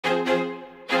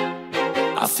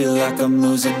I feel like I'm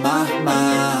losing my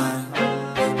mind.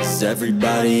 Is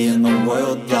everybody in the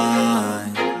world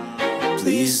blind?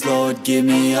 Please, Lord, give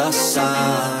me a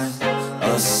sign,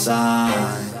 a sign.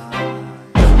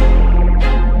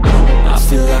 I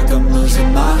feel like I'm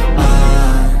losing my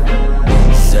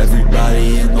mind. Is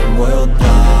everybody in the world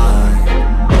blind?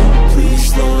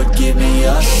 Please, Lord, give me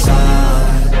a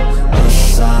sign, a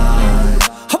sign.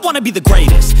 I wanna be the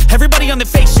greatest. Everybody on the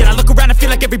fake shit. I look around and feel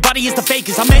like everybody is the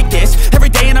fakest. I make this every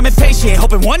day and I'm impatient,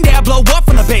 hoping one day I blow up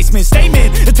from the basement.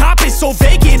 Statement, the top is so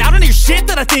vacant. I don't hear shit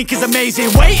that I think is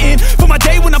amazing. Waiting for my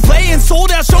day when I'm playing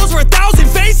sold out shows for 1,000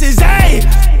 faces. Hey,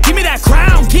 give me that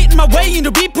crown, get in my way and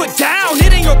to be put down.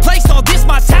 It ain't your place, all this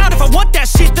my town. If I want that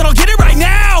shit, then I'll get it right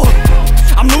now.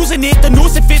 I'm losing it, the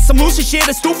noose it fits. I'm losing shit,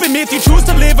 a stupid myth. You choose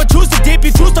to live or choose to dip.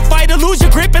 You choose to fight or lose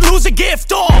your grip and lose a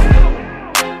gift.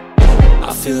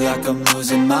 I feel like I'm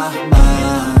losing my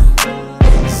mind.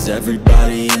 Is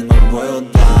everybody in the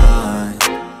world blind?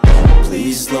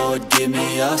 Please, Lord, give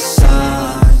me a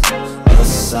sign, a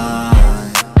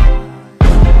sign.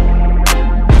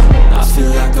 I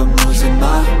feel like I'm losing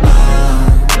my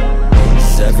mind.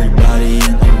 Is everybody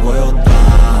in the world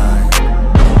blind?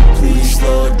 Please,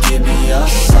 Lord, give me a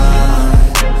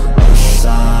sign, a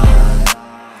sign.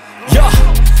 Yeah.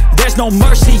 There's no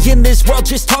mercy in this world,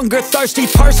 just hunger-thirsty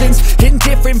persons in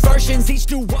different versions, each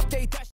new update.